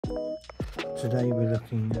Today we're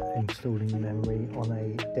looking at installing memory on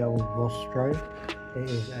a Dell Vostro. It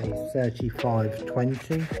is a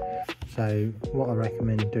 3520. So what I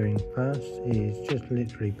recommend doing first is just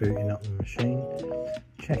literally booting up the machine,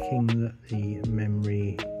 checking that the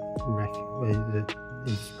memory that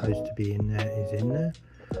is supposed to be in there is in there.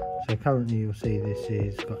 So currently you'll see this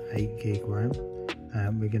is got 8 gig RAM.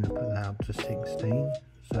 We're going to put that up to 16.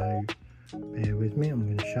 So bear with me, I'm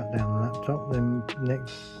going to shut down the laptop, then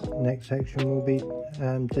next section will be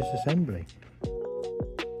disassembly.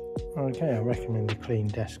 Okay, I recommend a clean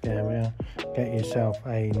desk area. Get yourself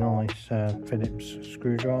a nice Phillips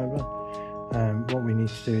screwdriver. What we need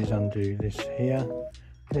to do is undo this here,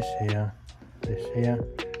 this here, this here,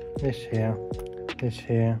 this here, this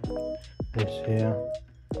here, this here,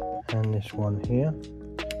 and this one here,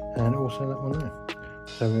 and also that one there.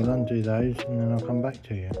 So we'll undo those and then I'll come back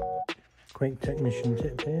to you. Quick technician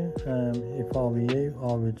tip here, if I were you,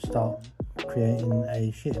 I would start creating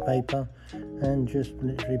a sheet of paper and just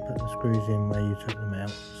literally put the screws in where you took them out,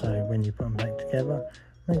 so when you put them back together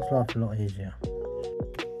it makes life a lot easier.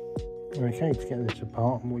 Okay, to get this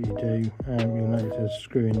apart, what you do, you'll notice there's a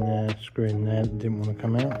screw in there that didn't want to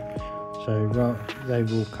come out, so they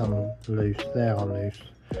will come loose, they are loose.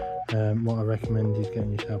 What I recommend is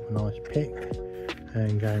getting yourself a nice pick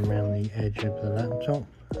and going around the edge of the laptop,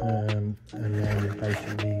 and then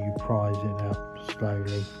basically you prise it up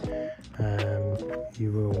slowly.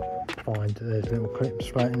 You will find that there's little clips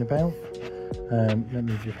floating about. Let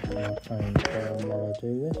me just put my phone down while I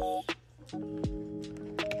do this.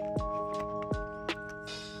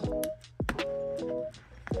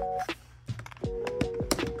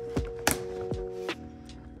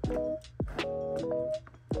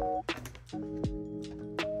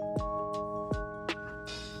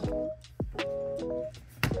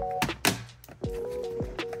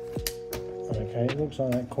 Okay, it looks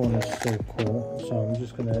like that corner's still caught, so I'm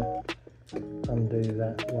just going to undo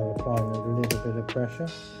that while applying a little bit of pressure.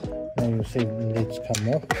 Now you'll see the lid's come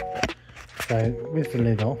off. So with the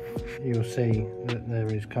lid off, you'll see that there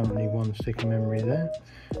is currently one stick of memory there,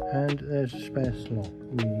 and there's a spare slot.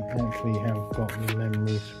 We actually have got the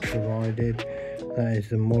memories provided. That is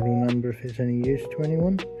the model number if it's any use to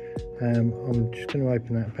anyone. I'm just going to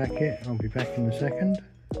open that packet. I'll be back in a second.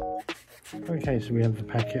 Okay, so we have the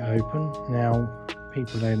packet open. Now,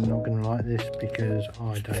 people are not going to like this because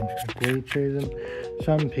I don't agree to them.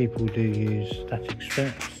 Some people do use static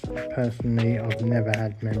strips. Personally, I've never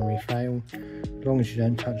had memory fail. As long as you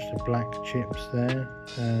don't touch the black chips there,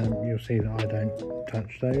 you'll see that I don't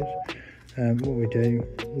touch those. What we do,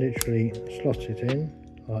 literally slot it in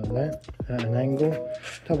like that at an angle,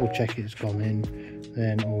 double check it's gone in,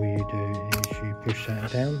 then all you do is you push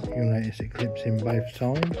that down. You'll notice it clips in both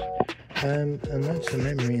sides. And that's the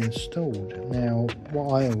memory installed. Now,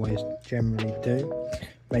 what I always generally do,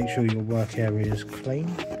 make sure your work area is clean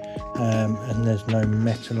and there's no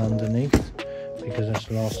metal underneath, because that's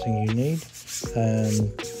the last thing you need.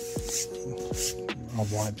 I'll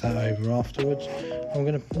wipe that over afterwards. I'm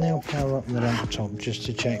going to now power up the laptop just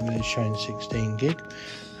to check that it's showing 16 gig.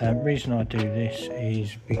 Reason I do this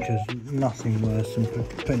is because nothing worse than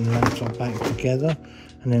putting the laptop back together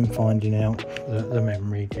and then finding out that the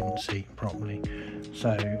memory didn't seat properly. So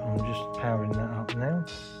I'm just powering that up now.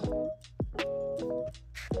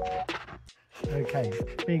 Okay,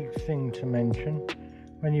 big thing to mention,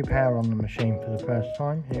 when you power on the machine for the first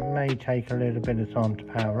time, it may take a little bit of time to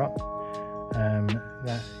power up.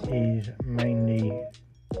 That is mainly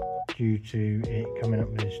due to it coming up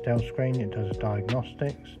with this Dell screen. It does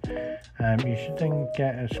diagnostics. You should then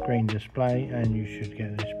get a screen display and you should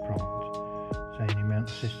get this prompt saying the amount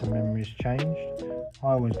of system memory is changed.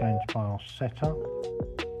 I always go into BIOS setup.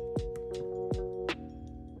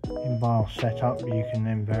 In BIOS setup you can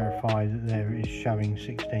then verify that there is showing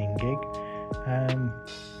 16 gig.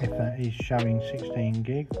 If that is showing 16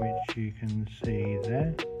 gig, which you can see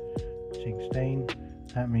there, 16,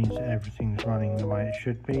 that means that everything's running the way it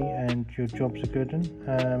should be and your job's a good one.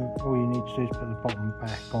 All you need to do is put the bottom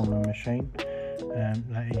back on the machine.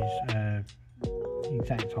 That is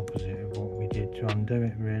exact opposite of what we did to undo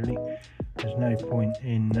it, really. There's no point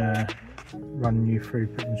in running you through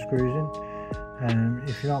putting screws in.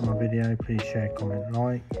 If you like my video, please share, comment,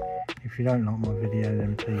 like. If you don't like my video,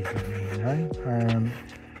 then please let me know.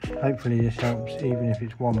 Hopefully this helps, even if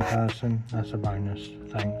it's one person, that's a bonus.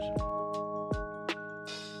 Thanks.